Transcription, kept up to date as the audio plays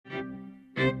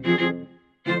And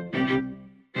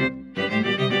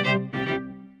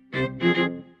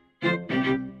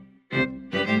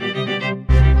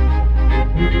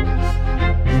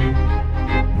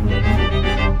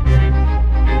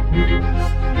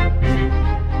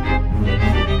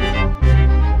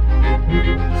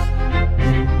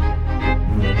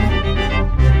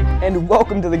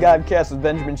welcome to the Godcast with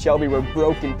Benjamin Shelby, where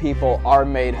broken people are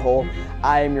made whole.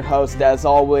 I am your host, as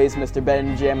always, Mr.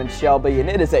 Benjamin Shelby, and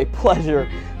it is a pleasure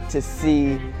to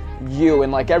see you.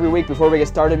 And like every week before we get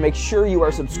started, make sure you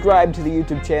are subscribed to the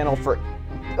YouTube channel for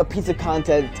a piece of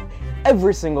content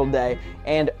every single day,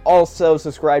 and also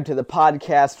subscribe to the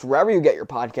podcast wherever you get your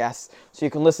podcasts so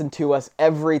you can listen to us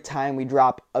every time we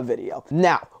drop a video.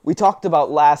 Now, we talked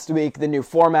about last week the new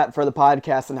format for the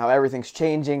podcast and how everything's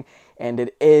changing, and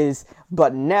it is,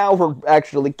 but now we're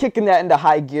actually kicking that into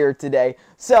high gear today.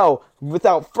 So,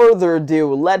 without further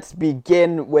ado, let's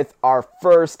begin with our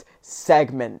first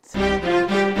segment.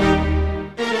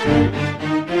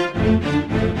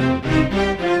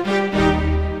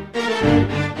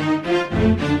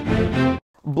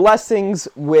 Blessings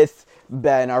with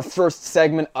Ben, our first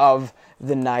segment of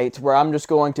the night, where I'm just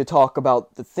going to talk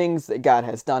about the things that God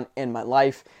has done in my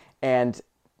life, and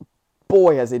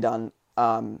boy has he done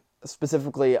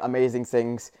specifically amazing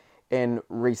things in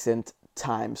recent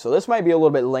times. So this might be a little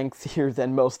bit lengthier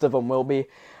than most of them will be,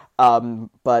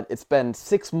 but it's been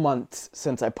 6 months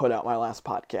since I put out my last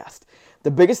podcast.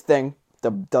 The biggest thing,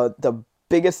 the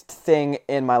biggest thing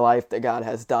in my life that God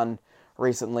has done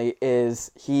recently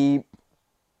is He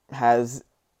has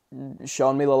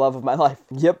shown me the love of my life.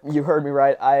 Yep, you heard me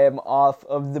right. I am off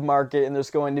of the market, and there's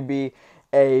going to be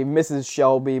a Mrs.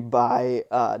 Shelby by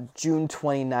June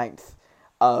 29th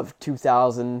of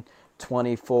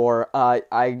 2024.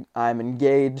 I'm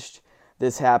engaged.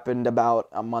 This happened about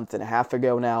a month and a half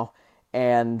ago now,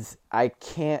 and I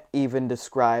can't even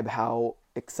describe how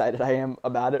excited I am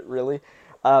about it, really.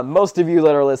 Most of you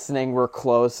that are listening were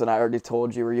close, and I already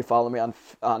told you, or you follow me on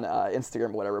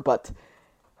Instagram or whatever, but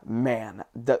man,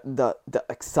 the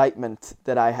excitement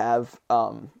that I have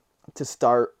to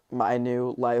start my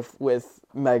new life with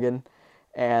Megan.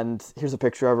 And here's a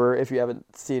picture of her. If you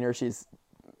haven't seen her, she's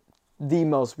the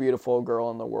most beautiful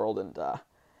girl in the world, and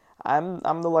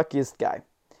I'm the luckiest guy.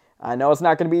 I know it's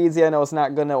not going to be easy. I know it's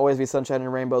not going to always be sunshine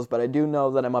and rainbows, but I do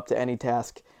know that I'm up to any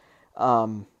task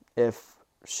if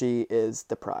she is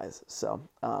the prize. So,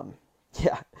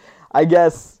 yeah, I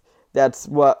guess that's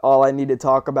all I need to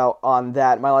talk about on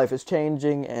that. My life is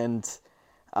changing, and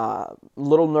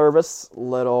little nervous,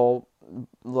 little.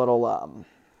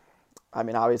 I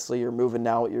mean, obviously you're moving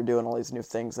now, you're doing all these new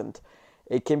things, and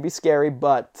it can be scary,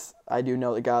 but I do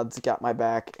know that God's got my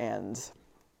back, and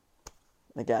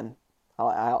again,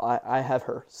 I have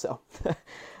her, so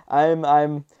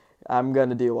I'm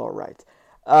gonna do all right.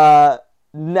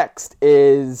 Next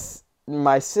is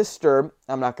my sister.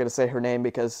 I'm not gonna say her name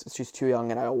because she's too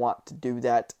young, and I don't want to do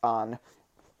that on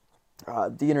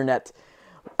the internet.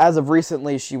 As of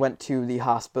recently, she went to the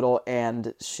hospital,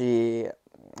 and she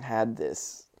had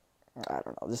this, I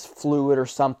don't know, this fluid or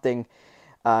something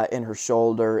in her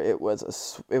shoulder. It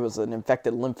was an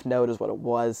infected lymph node is what it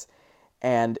was,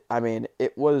 and I mean,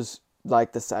 it was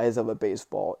like the size of a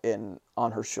baseball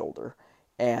on her shoulder,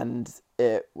 and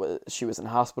she was in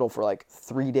hospital for like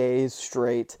 3 days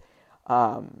straight,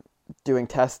 doing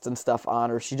tests and stuff on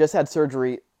her. She just had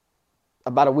surgery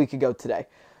about a week ago today,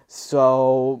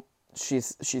 so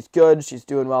she's good, she's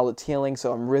doing well, it's healing,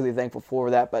 so I'm really thankful for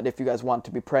that. But if you guys want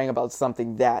to be praying about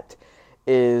something, that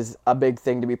is a big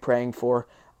thing to be praying for,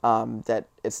 that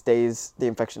the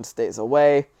infection stays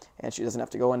away, and she doesn't have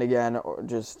to go in again,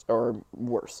 or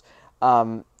worse.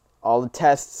 All the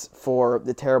tests for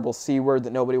the terrible C word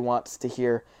that nobody wants to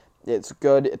hear, it's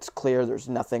good, it's clear, there's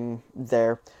nothing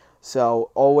there.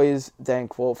 So always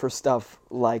thankful for stuff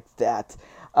like that.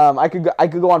 I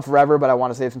could go on forever, but I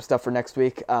want to save some stuff for next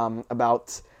week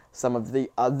about some of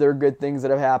the other good things that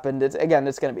have happened. It's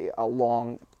going to be a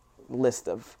long list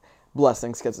of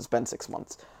blessings because it's been 6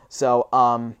 months. So,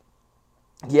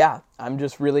 yeah, I'm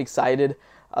just really excited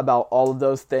about all of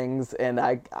those things, and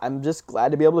I'm just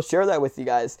glad to be able to share that with you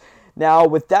guys. Now,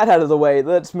 with that out of the way,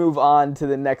 let's move on to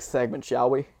the next segment, shall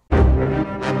we?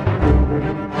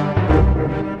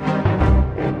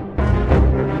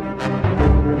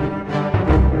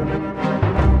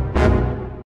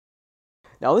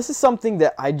 Now, this is something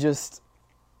that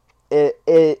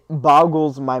it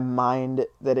boggles my mind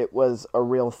that it was a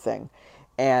real thing.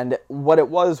 And what it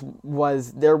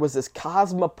was there was this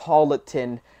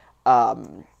cosmopolitan,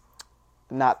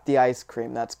 not the ice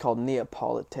cream, that's called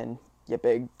Neapolitan, you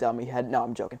big dummy head. No,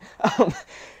 I'm joking.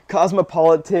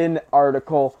 Cosmopolitan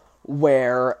article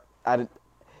where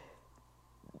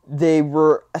they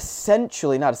were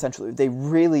they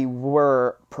really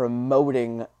were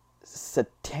promoting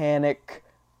satanic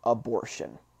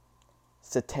abortion.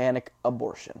 Satanic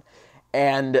abortion.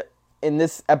 And in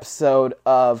this episode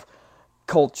of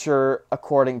Culture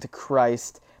According to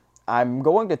Christ, I'm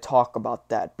going to talk about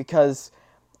that because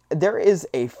there is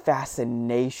a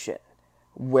fascination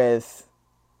with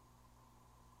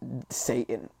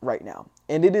Satan right now.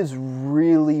 And it is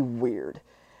really weird.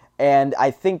 And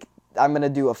I think I'm going to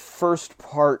do a first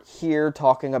part here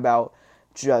talking about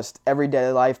just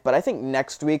everyday life. But I think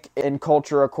next week in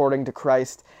Culture According to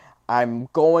Christ, I'm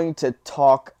going to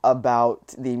talk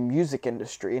about the music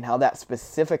industry and how that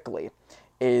specifically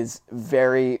is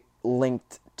very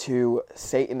linked to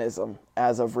Satanism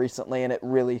as of recently, and it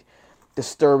really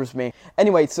disturbs me.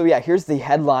 Anyway, so yeah, here's the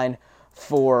headline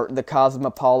for the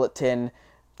Cosmopolitan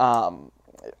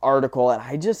article, and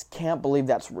I just can't believe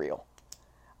that's real.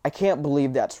 I can't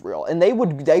believe that's real. And they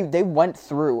went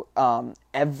through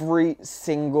every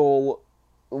single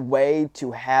way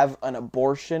to have an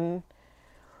abortion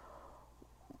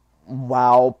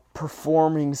while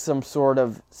performing some sort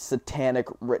of satanic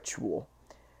ritual.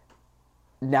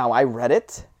 Now, I read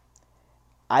it.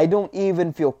 I don't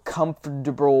even feel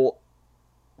comfortable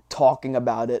talking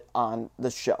about it on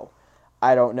the show.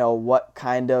 I don't know what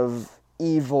kind of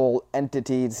evil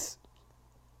entities.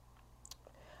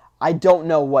 I don't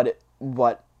know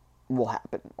what will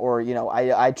happen. Or,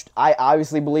 I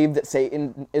obviously believe that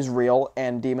Satan is real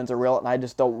and demons are real, and I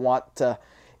just don't want to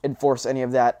enforce any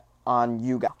of that on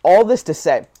you guys. All this to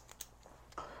say,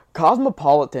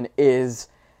 Cosmopolitan is,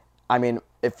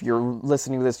 if you're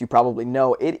listening to this, you probably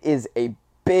know, it is a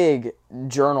big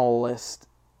journalist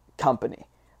company.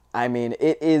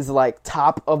 It is like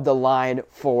top of the line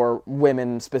for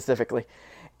women specifically.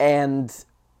 And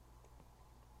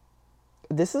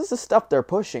this is the stuff they're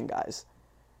pushing, guys.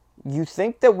 You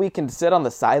think that we can sit on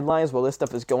the sidelines while this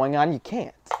stuff is going on? You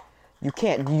can't. You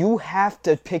can't. You have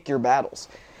to pick your battles.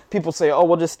 People say, oh,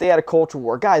 we'll just stay out of culture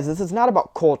war. Guys, this is not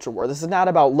about culture war. This is not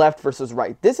about left versus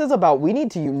right. This is about we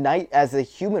need to unite as a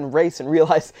human race and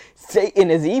realize Satan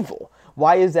is evil.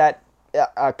 Why is that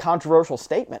a controversial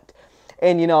statement?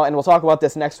 And, and we'll talk about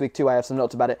this next week, too. I have some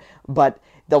notes about it. But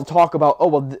they'll talk about, oh,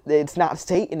 well, it's not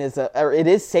Satanism, or it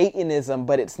is Satanism,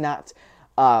 but it's not,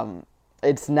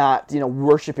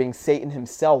 worshiping Satan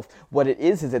himself. What it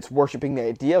is it's worshiping the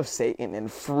idea of Satan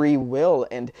and free will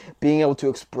and being able to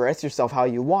express yourself how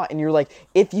you want. And you're like,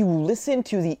 if you listen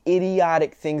to the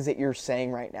idiotic things that you're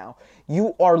saying right now,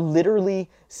 you are literally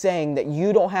saying that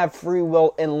you don't have free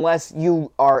will unless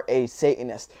you are a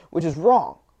Satanist, which is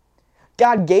wrong.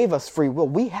 God gave us free will.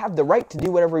 We have the right to do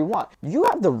whatever we want. You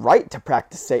have the right to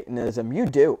practice Satanism. You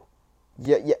do.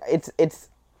 Yeah, it's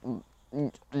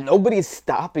nobody's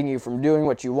stopping you from doing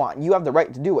what you want. You have the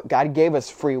right to do it. God gave us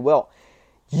free will.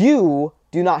 You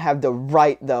do not have the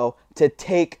right, though, to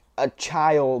take a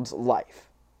child's life.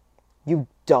 You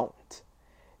don't.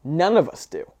 None of us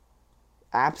do.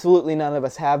 Absolutely none of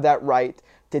us have that right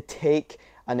to take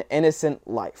an innocent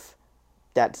life.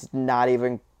 That's not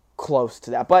even close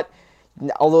to that. But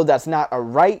although that's not a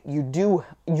right, you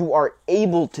are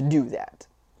able to do that.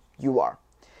 You are.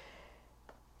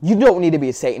 You don't need to be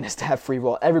a Satanist to have free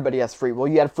will. Everybody has free will.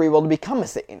 You have free will to become a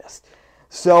Satanist.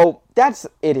 So that's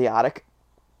idiotic.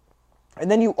 And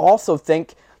then you also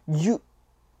think you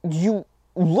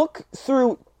look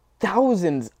through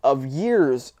thousands of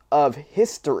years of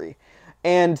history,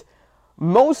 and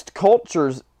most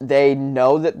cultures, they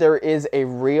know that there is a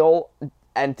real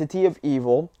entity of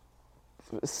evil,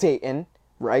 Satan,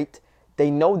 right?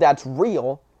 They know that's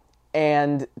real,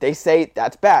 and they say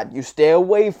that's bad. You stay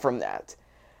away from that.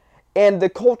 And the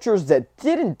cultures that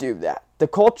didn't do that, the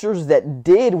cultures that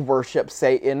did worship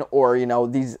Satan or,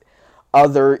 these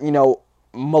other,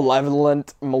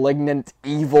 malevolent, malignant,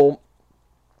 evil,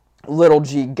 little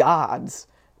g gods,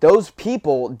 those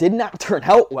people did not turn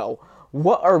out well.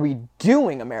 What are we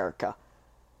doing, America?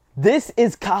 This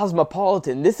is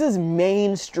Cosmopolitan. This is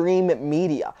mainstream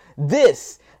media.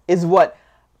 This is what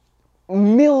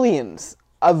millions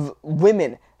of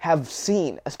women have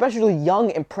seen, especially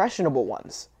young, impressionable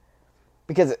ones.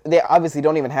 Because they obviously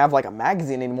don't even have like a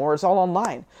magazine anymore. It's all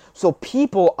online. So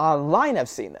people online have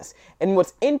seen this. And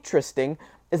what's interesting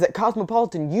is that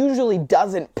Cosmopolitan usually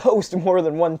doesn't post more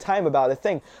than one time about a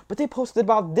thing. But they posted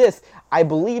about this, I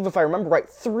believe, if I remember right,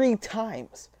 3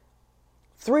 times.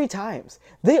 3 times.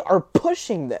 They are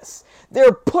pushing this.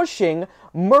 They're pushing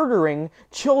murdering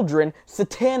children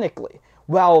satanically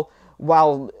while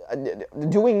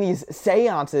doing these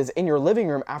seances in your living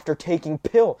room after taking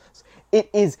pills. It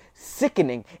is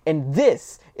sickening. And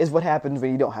this is what happens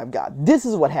when you don't have God. This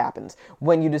is what happens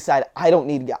when you decide, I don't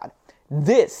need God.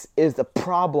 This is the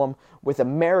problem with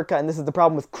America, and this is the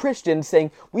problem with Christians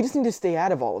saying, we just need to stay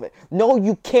out of all of it. No,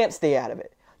 you can't stay out of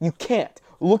it. You can't.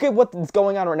 Look at what's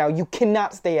going on right now. You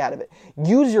cannot stay out of it.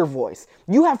 Use your voice.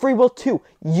 You have free will too.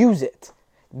 Use it.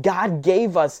 God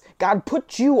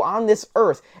put you on this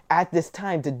earth at this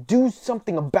time to do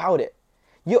something about it.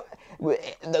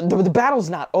 The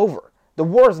battle's not over. The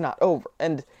war's not over.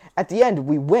 And at the end,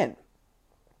 we win.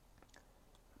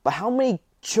 But how many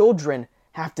children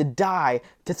have to die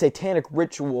to satanic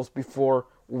rituals before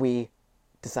we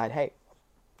decide, hey,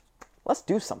 let's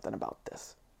do something about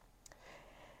this?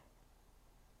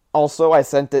 Also, I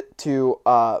sent it to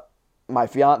my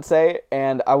fiance,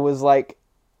 and I was like,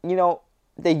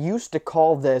 they used to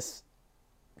call this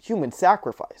human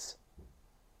sacrifice,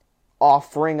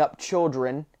 offering up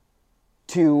children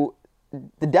to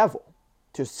the devil,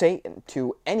 to Satan,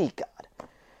 to any god.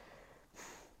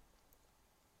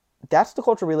 That's the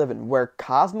culture we live in. We're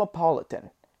cosmopolitan.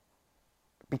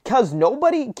 Because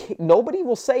nobody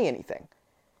will say anything.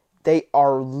 They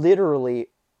are literally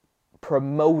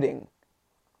promoting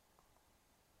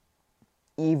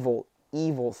evil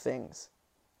things.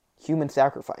 Human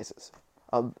sacrifices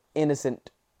of innocent,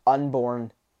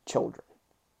 unborn children.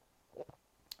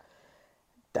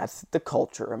 That's the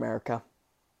culture, America.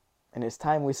 And it's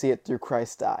time we see it through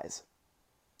Christ's eyes.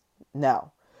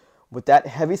 Now, with that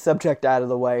heavy subject out of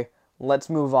the way, let's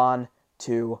move on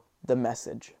to the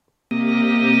message.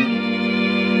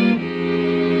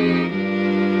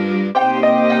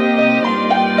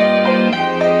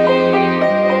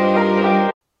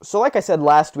 So like I said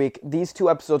last week, these two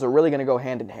episodes are really going to go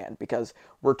hand in hand because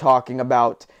we're talking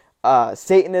about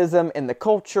Satanism in the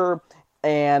culture,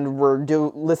 and we're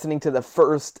listening to the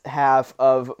first half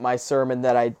of my sermon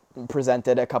that I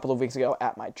presented a couple of weeks ago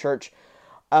at my church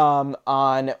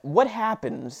on what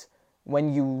happens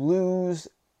when you lose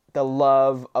the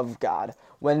love of God.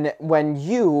 When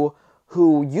you,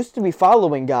 who used to be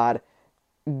following God,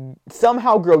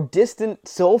 somehow grow distant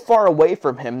so far away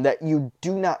from Him that you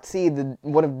do not see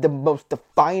one of the most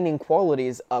defining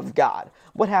qualities of God.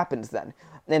 What happens then?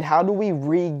 And how do we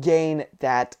regain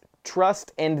that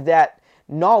trust and that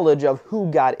knowledge of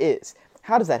who God is?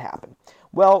 How does that happen?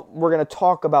 Well, we're going to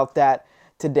talk about that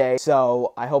today.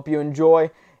 So I hope you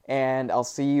enjoy, and I'll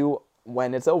see you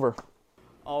when it's over.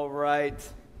 All right.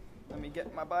 Let me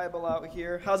get my Bible out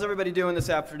here. How's everybody doing this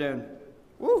afternoon?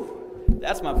 Woo!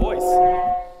 That's my voice.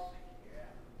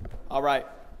 All right.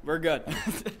 We're good.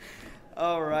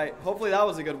 All right. Hopefully that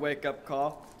was a good wake-up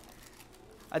call.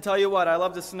 I tell you what, I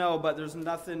love the snow, but there's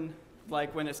nothing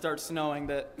like when it starts snowing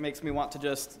that makes me want to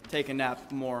just take a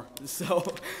nap more. So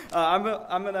I'm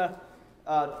going to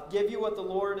give you what the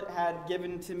Lord had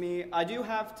given to me. I do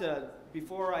have to,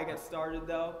 before I get started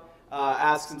though,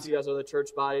 ask, since you guys are the church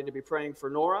body, to be praying for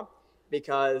Nora,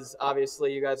 because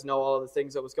obviously you guys know all of the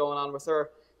things that was going on with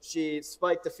her. She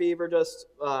spiked the fever just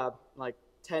like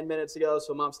 10 minutes ago,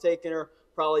 so mom's taking her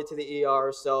probably to the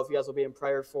ER. So if you guys will be in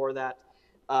prayer for that,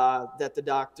 that the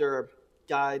doctor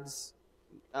guides,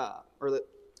 or that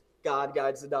God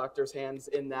guides the doctor's hands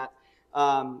in that.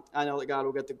 I know that God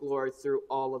will get the glory through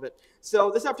all of it. So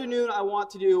this afternoon, I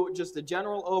want to do just a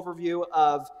general overview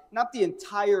of not the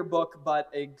entire book, but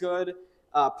a good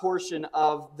portion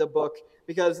of the book,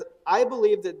 because I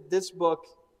believe that this book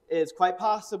is quite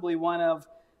possibly one of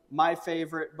my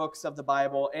favorite books of the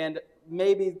Bible, and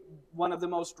maybe one of the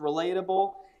most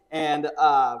relatable and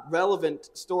relevant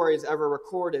stories ever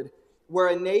recorded, where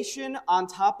a nation on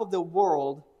top of the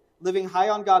world, living high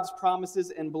on God's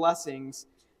promises and blessings,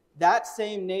 that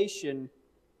same nation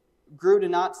grew to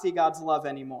not see God's love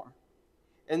anymore.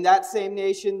 And that same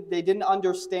nation, they didn't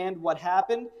understand what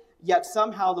happened, yet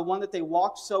somehow the one that they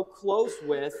walked so close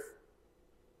with,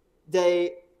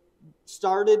 they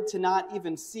started to not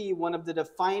even see one of the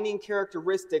defining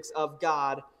characteristics of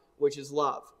God, which is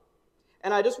love.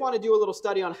 And I just want to do a little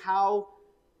study on how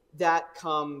that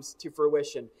comes to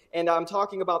fruition. And I'm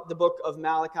talking about the book of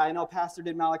Malachi. I know Pastor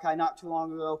did Malachi not too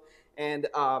long ago, and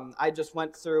I just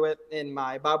went through it in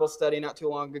my Bible study not too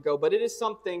long ago. But it is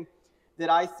something that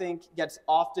I think gets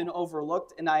often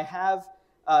overlooked, and I have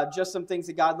just some things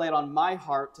that God laid on my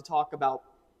heart to talk about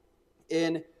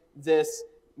in this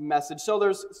message. So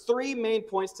there's 3 main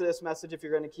points to this message if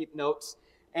you're going to keep notes.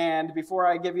 And before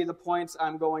I give you the points,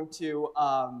 I'm going to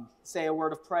say a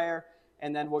word of prayer,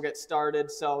 and then we'll get started.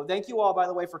 So thank you all, by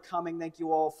the way, for coming. Thank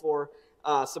you all for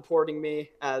supporting me,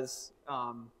 as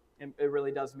it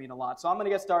really does mean a lot. So I'm going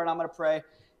to get started. I'm going to pray,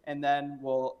 and then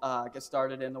we'll get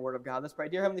started in the Word of God. Let's pray.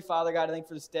 Dear Heavenly Father, God, I thank you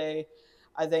for this day.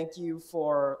 I thank you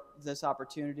for this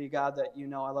opportunity, God, that you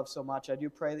know I love so much. I do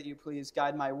pray that you please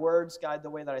guide my words, guide the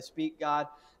way that I speak, God.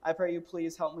 I pray you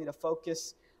please help me to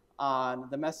focus on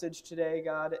the message today,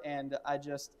 God, and I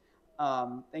just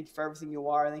thank you for everything you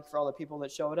are. Thank you for all the people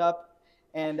that showed up,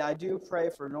 and I do pray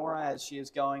for Nora as she is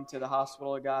going to the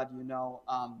hospital, God. You know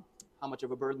how much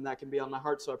of a burden that can be on my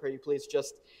heart, so I pray you please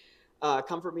just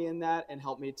comfort me in that and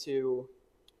help me to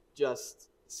just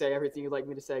say everything you'd like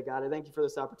me to say, God. I thank you for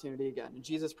this opportunity again. In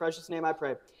Jesus' precious name I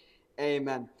pray.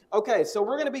 Amen. Okay, so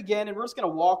we're going to begin, and we're just going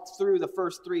to walk through the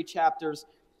first 3 chapters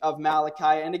of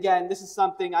Malachi. And again, this is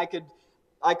something I could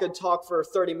talk for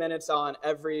 30 minutes on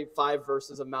every 5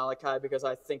 verses of Malachi because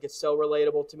I think it's so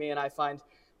relatable to me, and I find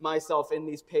myself in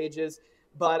these pages.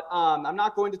 But I'm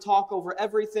not going to talk over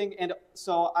everything, and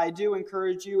so I do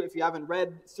encourage you, if you haven't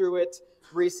read through it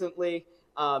recently,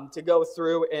 to go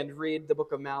through and read the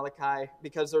book of Malachi,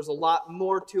 because there's a lot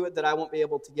more to it that I won't be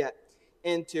able to get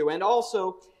into. And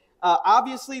also,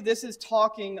 obviously, this is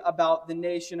talking about the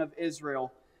nation of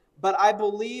Israel, but I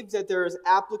believe that there's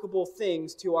applicable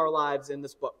things to our lives in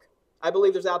this book. I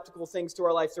believe there's applicable things to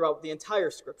our life throughout the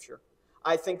entire Scripture.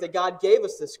 I think that God gave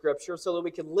us this Scripture so that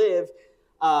we could live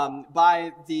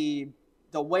by the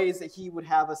ways that He would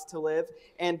have us to live,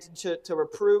 and to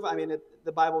reprove. I mean,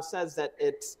 the Bible says that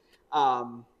it's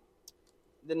then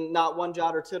not one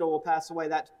jot or tittle will pass away.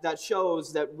 That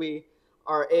shows that we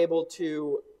are able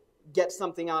to get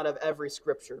something out of every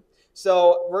Scripture.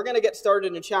 So we're going to get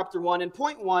started in chapter 1. And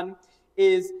point 1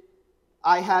 is,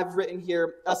 I have written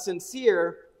here, a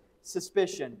sincere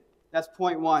suspicion. That's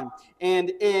point 1. And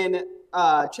in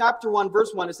chapter 1,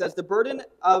 verse 1, it says, the burden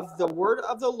of the word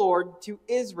of the Lord to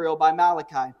Israel by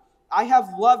Malachi. I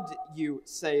have loved you,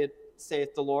 saith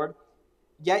the Lord.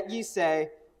 Yet ye say,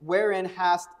 wherein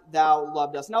hast thou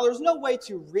loved us? Now, there's no way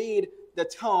to read the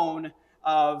tone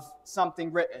of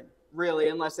something written, really,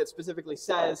 unless it specifically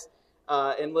says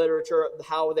in literature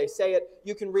how they say it.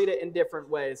 You can read it in different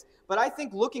ways. But I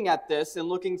think looking at this and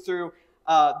looking through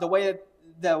the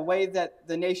way that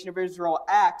the nation of Israel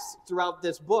acts throughout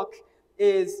this book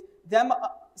is them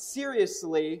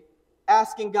seriously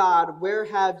asking God, where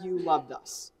have you loved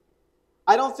us?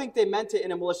 I don't think they meant it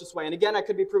in a malicious way. And again, I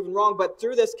could be proven wrong, but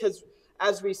through this, because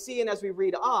as we see and as we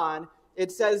read on,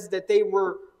 it says that they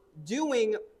were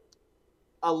doing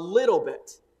a little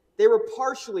bit. They were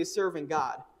partially serving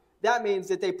God. That means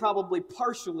that they probably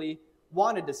partially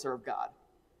wanted to serve God.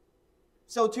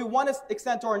 So to one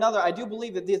extent or another, I do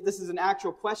believe that this is an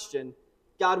actual question.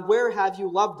 God, where have you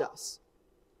loved us?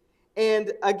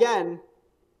 And again,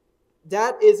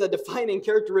 that is a defining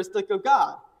characteristic of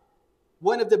God.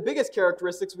 One of the biggest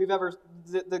characteristics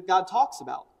that God talks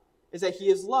about is that He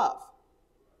is love.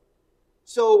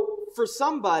 So for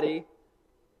somebody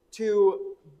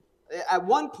to, at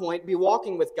one point, be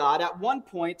walking with God, at one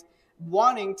point,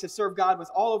 wanting to serve God with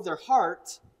all of their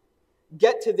heart,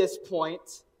 get to this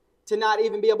point, to not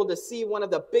even be able to see one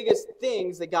of the biggest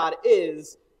things that God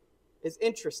is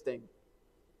interesting.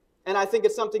 And I think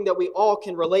it's something that we all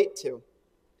can relate to.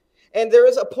 And there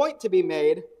is a point to be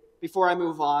made, before I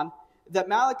move on, that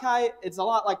Malachi is a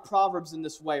lot like Proverbs in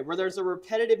this way, where there's a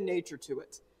repetitive nature to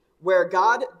it, where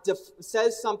God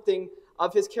says something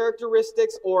of His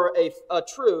characteristics or a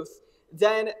truth,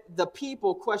 then the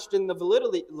people question the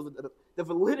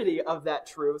validity of that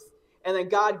truth, and then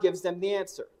God gives them the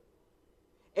answer.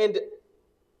 And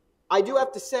I do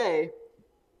have to say,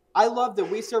 I love that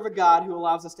we serve a God who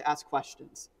allows us to ask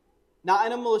questions. Not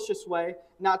in a malicious way,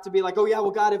 not to be like, oh yeah,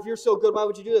 well God, if you're so good, why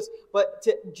would you do this? But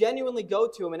to genuinely go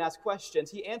to Him and ask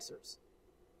questions, He answers.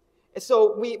 And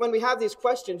so when we have these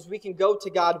questions, we can go to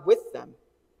God with them.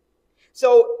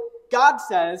 So God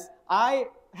says, I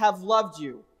have loved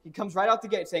you. He comes right out the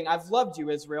gate saying, I've loved you,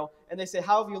 Israel. And they say,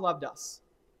 how have you loved us?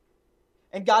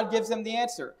 And God gives them the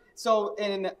answer. So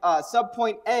in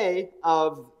subpoint A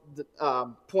of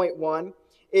point 1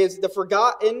 is the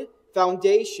forgotten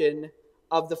foundation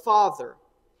of the Father.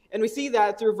 And we see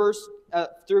that through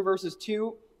verses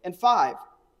 2 and 5.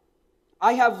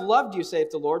 I have loved you,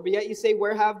 saith the Lord, but yet you say,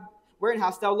 wherein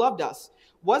hast thou loved us?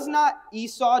 Was not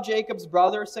Esau Jacob's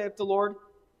brother, saith the Lord?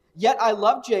 Yet I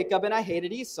loved Jacob, and I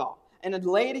hated Esau, and had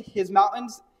laid his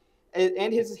mountains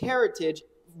and his heritage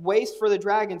waste for the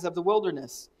dragons of the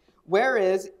wilderness.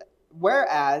 Whereas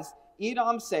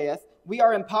Edom saith, we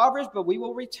are impoverished, but we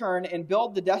will return and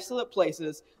build the desolate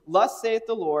places. Thus saith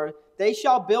the Lord, they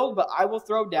shall build, but I will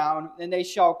throw down, and they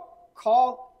shall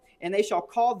call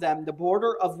them the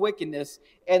border of wickedness,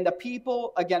 and the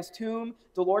people against whom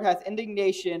the Lord hath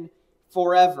indignation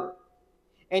forever.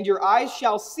 And your eyes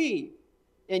shall see,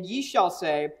 and ye shall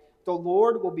say, the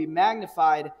Lord will be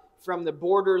magnified from the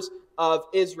borders of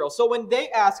Israel. So when they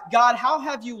ask, God, how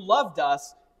have you loved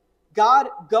us? God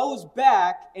goes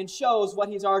back and shows what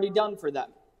he's already done for them.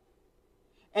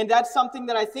 And that's something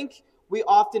that I think we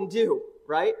often do,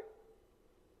 right?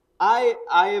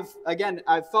 I've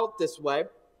felt this way.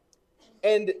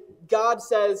 And God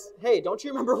says, hey, don't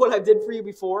you remember what I did for you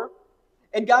before?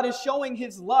 And God is showing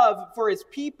his love for his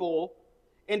people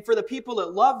and for the people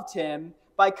that loved him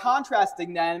by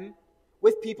contrasting them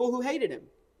with people who hated him,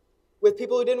 with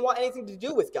people who didn't want anything to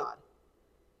do with God.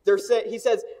 He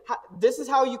says, this is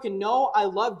how you can know I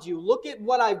loved you. Look at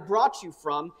what I brought you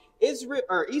from.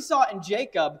 Esau and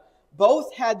Jacob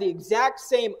both had the exact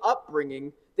same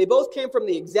upbringing. They both came from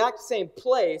the exact same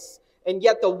place. And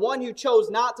yet the one who chose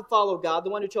not to follow God,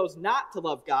 the one who chose not to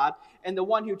love God, and the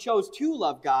one who chose to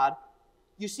love God,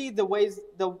 you see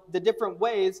the different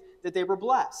ways that they were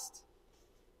blessed.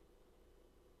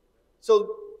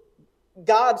 So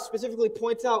God specifically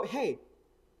points out, hey,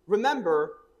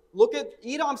 remember, look at,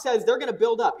 Edom says they're going to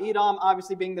build up. Edom,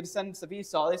 obviously being the descendants of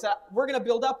Esau, they said, we're going to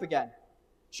build up again.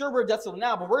 Sure, we're desolate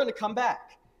now, but we're going to come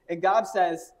back. And God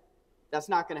says, that's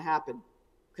not going to happen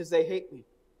because they hate me.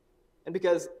 And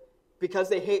because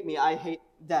they hate me, I hate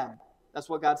them. That's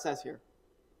what God says here.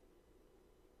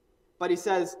 But he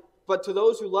says, but to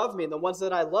those who love me, the ones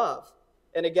that I love.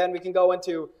 And again, we can go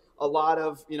into a lot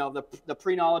of, the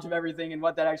pre-knowledge of everything and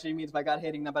what that actually means by God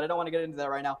hating them, but I don't want to get into that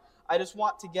right now. I just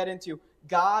want to get into,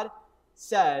 God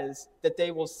says that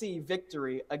they will see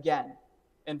victory again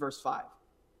in verse 5.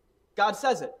 God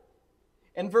says it.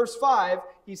 In verse 5,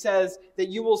 he says that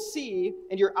you will see,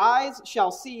 and your eyes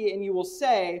shall see, and you will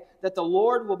say that the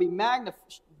Lord will be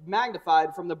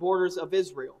magnified from the borders of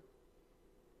Israel.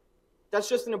 That's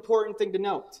just an important thing to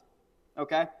note.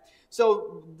 Okay?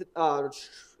 So,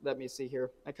 let me see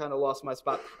here. I kind of lost my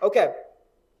spot. Okay.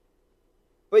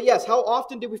 But yes, how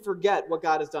often do we forget what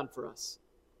God has done for us?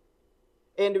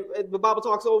 And the Bible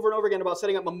talks over and over again about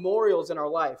setting up memorials in our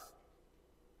life.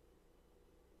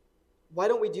 Why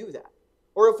don't we do that?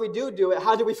 Or if we do it,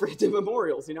 how do we forget the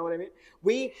memorials? You know what I mean?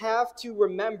 We have to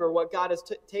remember what God has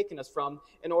taken us from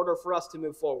in order for us to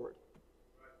move forward.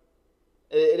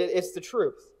 It's the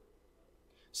truth.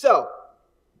 So,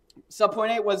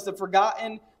 subpoint 8 was the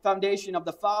forgotten foundation of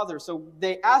the Father. So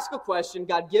they ask a question,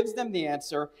 God gives them the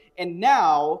answer, and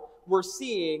now we're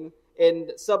seeing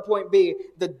in subpoint B,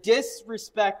 the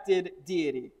disrespected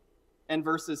deity in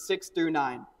verses 6 through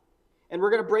 9. And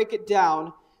we're going to break it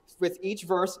down with each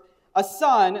verse. A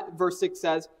son, verse 6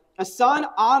 says, a son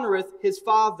honoreth his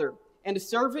father, and a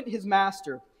servant his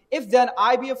master. If then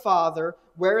I be a father,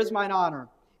 where is mine honor?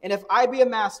 And if I be a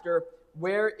master,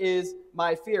 where is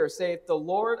my fear? Saith the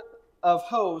Lord of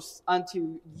hosts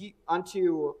unto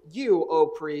you, O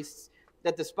priests,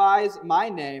 that despise my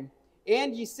name.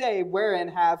 And ye say, wherein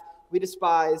have we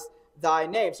despised thy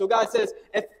name? So God says,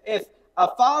 if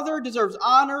a father deserves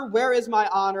honor, where is my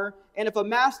honor? And if a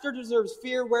master deserves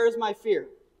fear, where is my fear?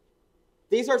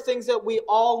 These are things that we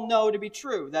all know to be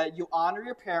true, that you honor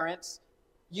your parents,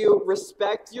 you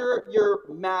respect your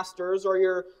masters or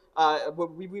your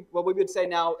what we would say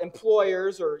now,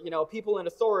 employers or people in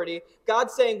authority.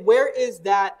 God's saying, where is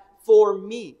that for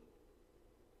me?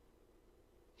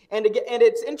 And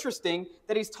it's interesting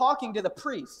that he's talking to the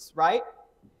priests, right?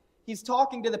 He's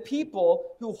talking to the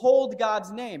people who hold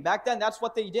God's name. Back then, that's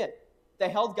what they did. They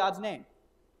held God's name.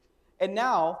 And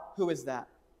now, who is that?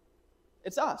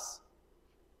 It's us.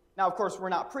 Now, of course, we're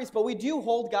not priests, but we do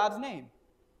hold God's name.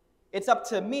 It's up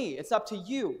to me. It's up to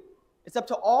you. It's up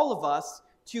to all of us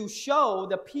to show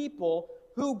the people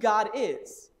who God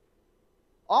is.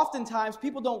 Oftentimes,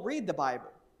 people don't read the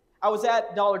Bible. I was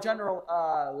at Dollar General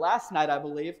last night, I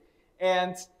believe,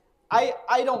 and I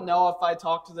don't know if I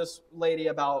talked to this lady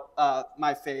about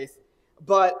my faith,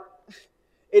 but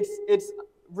it's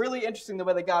really interesting the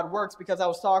way that God works, because I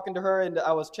was talking to her and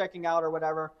I was checking out or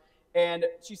whatever, and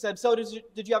she said, so did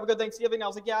you have a good Thanksgiving? And I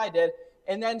was like, yeah, I did.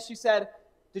 And then she said,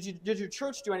 did your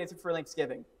church do anything for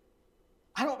Thanksgiving?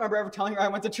 I don't remember ever telling her I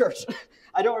went to church.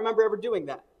 I don't remember ever doing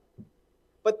that.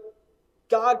 But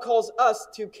God calls us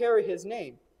to carry his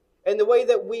name. And the way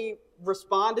that we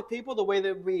respond to people, the way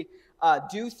that we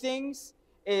do things,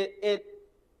 it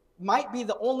might be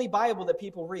the only Bible that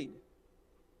people read.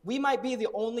 We might be the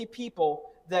only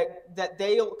people that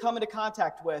they'll come into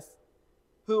contact with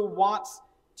who wants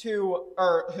to,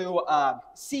 or who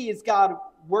sees God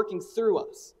working through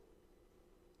us.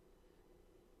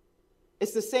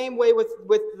 It's the same way with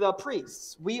the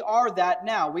priests. We are that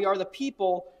now. We are the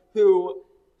people who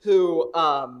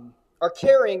are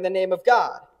carrying the name of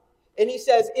God. And he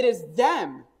says, it is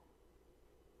them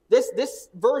This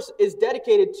verse is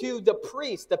dedicated to the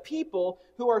priests, the people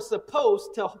who are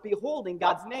supposed to be holding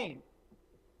God's name.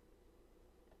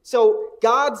 So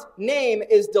God's name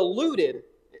is diluted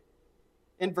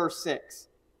in verse 6.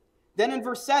 Then in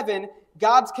verse 7,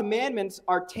 God's commandments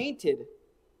are tainted.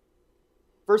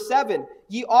 Verse 7,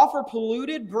 ye offer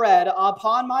polluted bread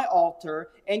upon my altar,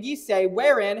 and ye say,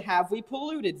 wherein have we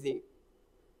polluted thee?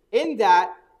 In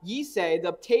that ye say,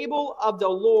 the table of the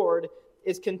Lord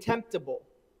is contemptible.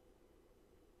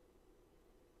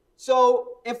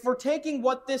 So if we're taking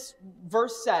what this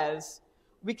verse says,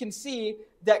 we can see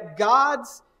that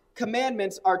God's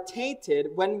commandments are tainted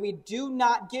when we do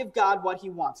not give God what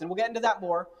he wants. And we'll get into that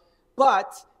more.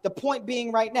 But the point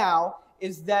being right now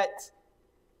is that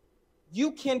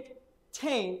you can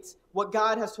taint what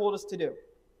God has told us to do.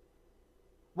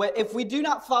 If we do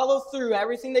not follow through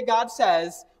everything that God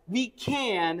says, we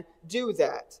can do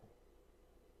that.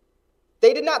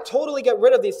 They did not totally get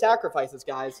rid of these sacrifices,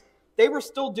 guys. They were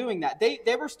still doing that.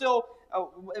 They were still,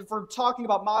 if we're talking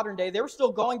about modern day, they were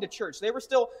still going to church. They were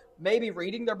still maybe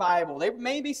reading their Bible. They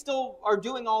maybe still are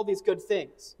doing all these good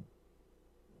things.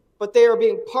 But they are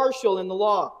being partial in the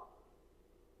law.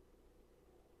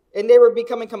 And they were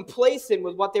becoming complacent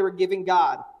with what they were giving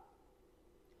God.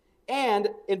 And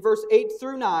in verse 8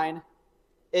 through 9,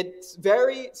 it's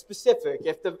very specific.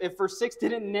 If verse 6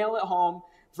 didn't nail it home,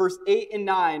 verse 8 and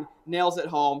 9 nails it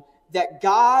home, that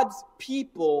God's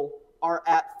people are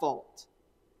at fault.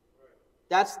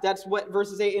 That's what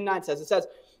verses 8 and 9 says. It says,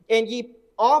 and ye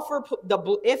offer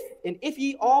if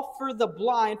ye offer the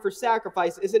blind for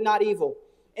sacrifice, is it not evil?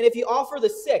 And if ye offer the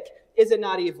sick, is it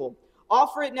not evil?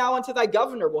 Offer it now unto thy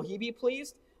governor. Will he be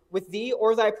pleased with thee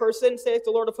or thy person, saith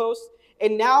the Lord of hosts?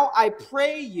 And now I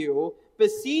pray you,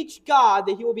 beseech God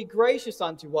that he will be gracious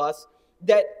unto us,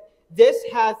 that this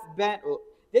hath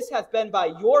been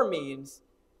by your means.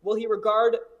 Will he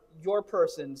regard your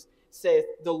persons, saith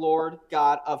the Lord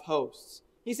God of hosts.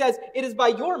 He says, it is by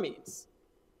your means.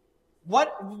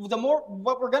 What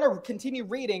we're going to continue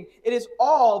reading, it has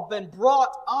all been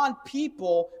brought on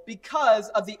people because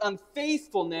of the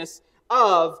unfaithfulness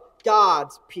of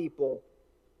God's people.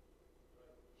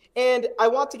 And I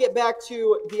want to get back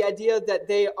to the idea that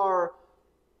they are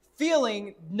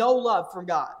feeling no love from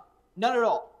God. None at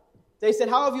all. They said,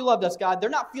 how have you loved us, God? They're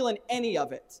not feeling any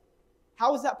of it.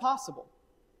 How is that possible?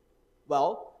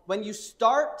 Well, when you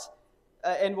start,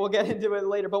 and we'll get into it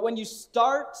later, but when you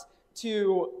start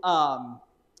to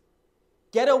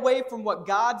get away from what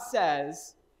God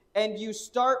says and you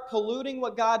start polluting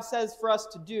what God says for us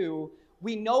to do,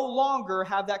 we no longer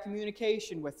have that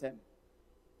communication with him.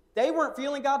 They weren't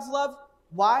feeling God's love.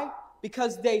 Why?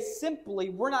 Because they simply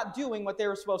were not doing what they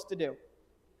were supposed to do.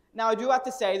 Now, I do have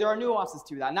to say there are nuances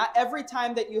to that. Not every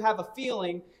time that you have a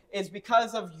feeling is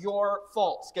because of your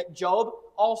faults. Job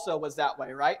also was that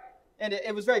way, right? And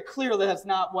it was very clear that that's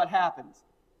not what happened.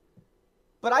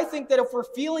 But I think that if we're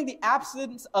feeling the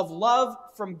absence of love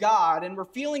from God and we're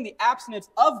feeling the absence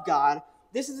of God,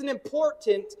 this is an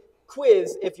important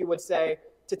quiz, if you would say,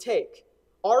 to take.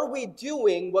 Are we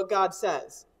doing what God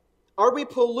says? Are we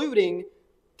polluting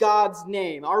God's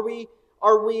name? Are we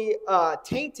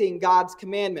tainting God's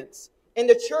commandments? And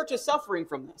the church is suffering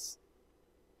from this.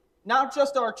 Not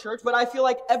just our church, but I feel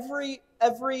like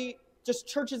every just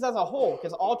churches as a whole,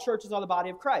 because all churches are the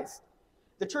body of Christ.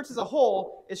 The church as a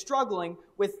whole is struggling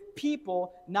with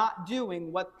people not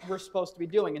doing what we're supposed to be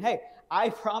doing. And hey, I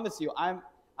promise you,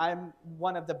 I'm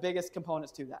one of the biggest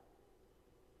components to that.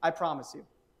 I promise you.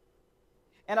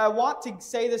 And I want to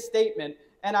say this statement,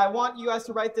 and I want you guys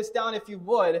to write this down if you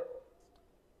would.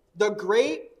 The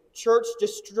great church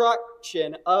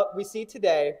destruction we see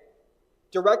today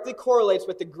directly correlates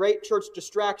with the great church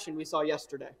distraction we saw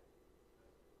yesterday.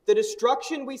 The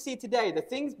destruction we see today, the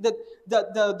things that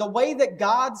the way that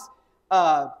God's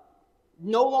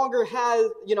no longer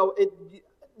has,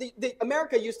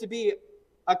 America used to be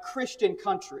a Christian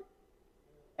country.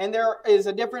 And there is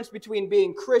a difference between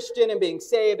being Christian and being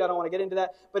saved. I don't want to get into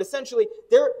that. But essentially,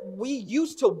 we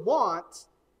used to want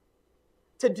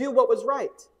to do what was right.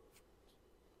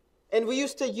 And we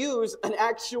used to use an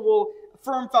actual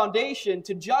firm foundation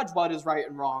to judge what is right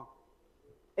and wrong.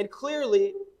 And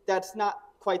clearly, that's not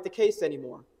quite the case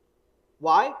anymore.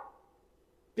 Why?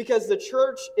 Because the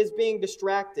church is being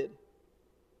distracted.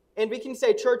 And we can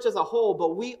say church as a whole,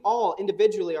 but we all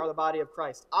individually are the body of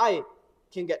Christ. I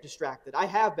can get distracted. I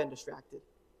have been distracted.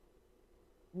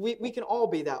 We can all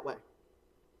be that way.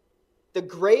 The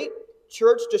great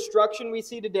church destruction we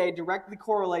see today directly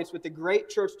correlates with the great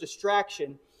church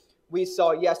distraction we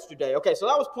saw yesterday. Okay, so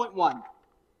that was point 1.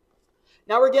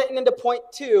 Now we're getting into point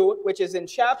 2, which is in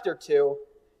chapter 2,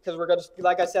 because we're going to,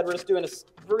 like I said, we're just doing a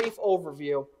brief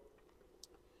overview.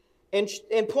 And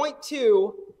point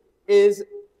 2 is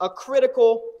a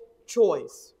critical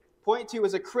choice. Point 2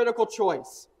 is a critical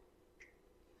choice.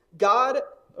 God,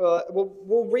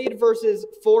 we'll read verses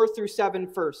 4 through 7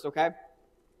 first, okay?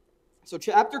 So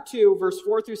chapter 2, verse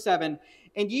 4 through 7.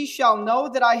 And ye shall know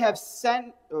that I have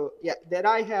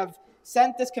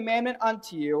sent this commandment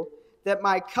unto you, that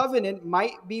my covenant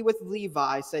might be with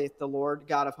Levi, saith the Lord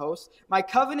God of hosts. My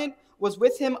covenant was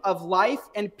with him of life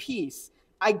and peace.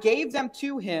 I gave them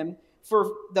to him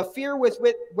for the fear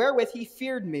wherewith he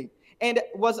feared me, and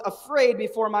was afraid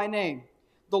before my name.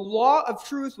 The law of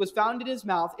truth was found in his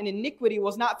mouth, and iniquity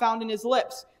was not found in his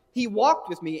lips. He walked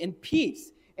with me in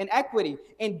peace and equity,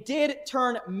 and did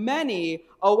turn many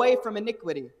away from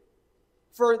iniquity.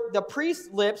 For the priest's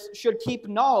lips should keep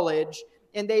knowledge,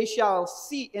 and they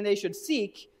should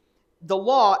seek the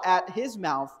law at his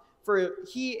mouth, for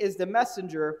he is the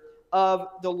messenger of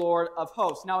the Lord of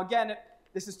hosts. Now again,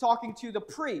 this is talking to the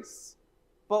priests,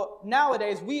 but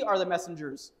nowadays we are the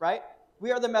messengers, right?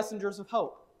 We are the messengers of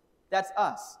hope. That's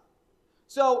us.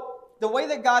 So the way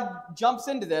that God jumps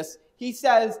into this, he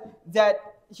says that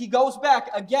he goes back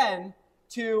again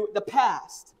to the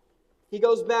past. He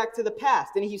goes back to the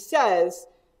past, and he says,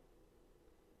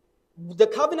 the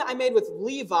covenant I made with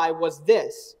Levi was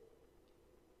this,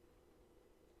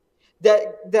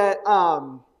 that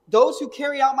those who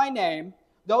carry out my name,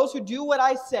 those who do what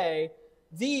I say,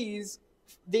 these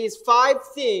 5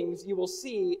 things you will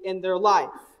see in their life.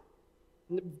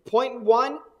 Point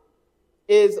 1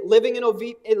 is living in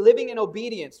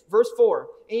obedience. Verse 4,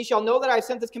 and ye shall know that I have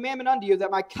sent this commandment unto you,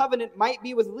 that my covenant might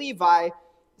be with Levi,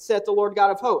 saith the Lord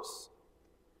God of hosts.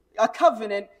 A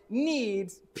covenant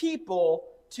needs people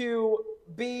to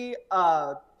be,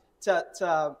 let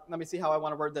me see how I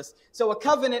want to word this. So a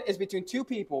covenant is between 2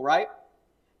 people, right?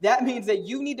 That means that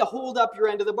you need to hold up your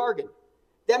end of the bargain.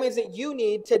 That means that you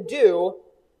need to do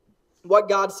what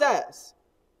God says.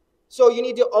 So you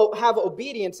need to have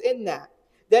obedience in that.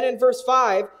 Then in verse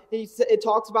 5, it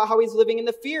talks about how he's living in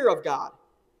the fear of God.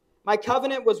 My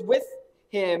covenant was with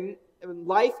him,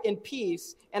 life and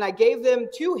peace, and I gave them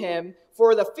to him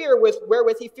for the fear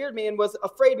wherewith he feared me, and was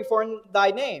afraid before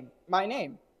my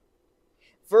name.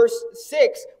 Verse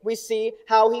 6, we see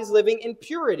how he's living in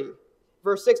purity.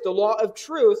 Verse 6, the law of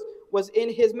truth was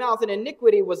in his mouth, and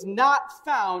iniquity was not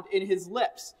found in his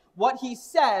lips. What he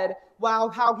said,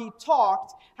 how he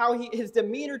talked, his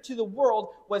demeanor to the world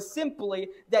was simply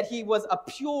that he was a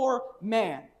pure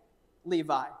man,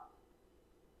 Levi.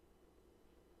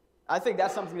 I think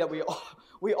that's something that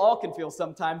we all can feel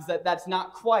sometimes, that's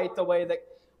not quite the way that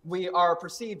we are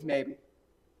perceived maybe.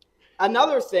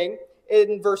 Another thing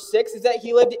in verse 6 is that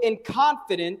he lived in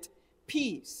confident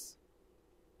peace.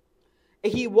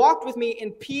 He walked with me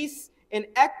in peace and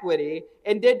equity,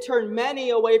 and did turn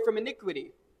many away from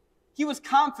iniquity. He was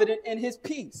confident in his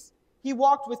peace. He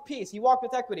walked with peace. He walked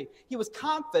with equity. He was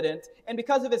confident, and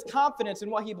because of his confidence in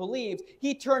what he believed,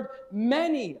 he turned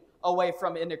many away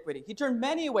from iniquity. He turned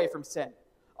many away from sin.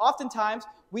 Oftentimes,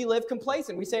 we live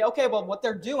complacent. We say, okay, well, what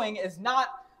they're doing is not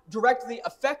directly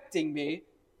affecting me,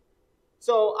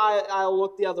 so I'll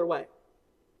look the other way.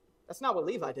 That's not what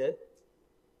Levi did.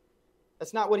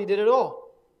 That's not what he did at all.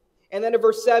 And then in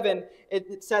verse 7,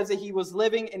 it says that he was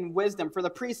living in wisdom. For the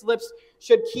priest's lips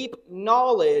should keep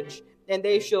knowledge, and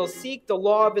they shall seek the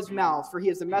law of his mouth, for he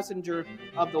is the messenger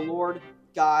of the Lord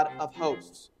God of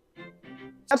hosts.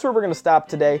 That's where we're going to stop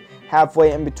today,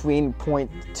 halfway in between point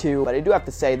 2. But I do have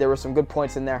to say there were some good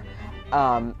points in there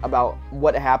about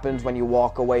what happens when you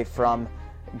walk away from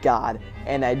God.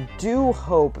 And I do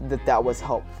hope that was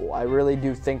helpful. I really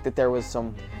do think that there was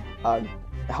some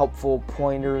helpful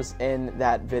pointers in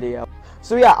that video.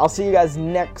 So yeah, I'll see you guys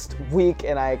next week,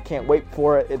 and I can't wait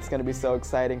for it. It's going to be so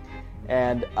exciting.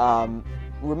 And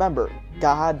remember,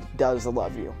 God does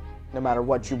love you. No matter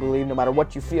what you believe, no matter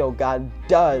what you feel, God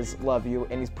does love you,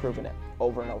 and he's proven it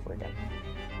over and over again.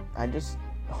 I just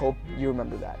hope you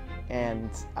remember that. And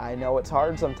I know it's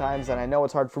hard sometimes, and I know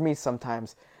it's hard for me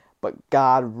sometimes, but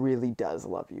God really does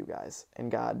love you guys,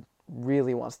 and God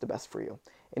really wants the best for you.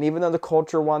 And even though the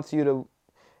culture wants you to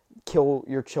kill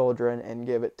your children and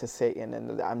give it to Satan,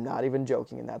 and I'm not even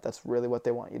joking in that, that's really what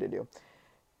they want you to do,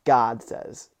 God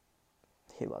says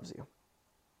he loves you.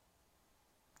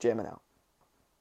 Jamming out.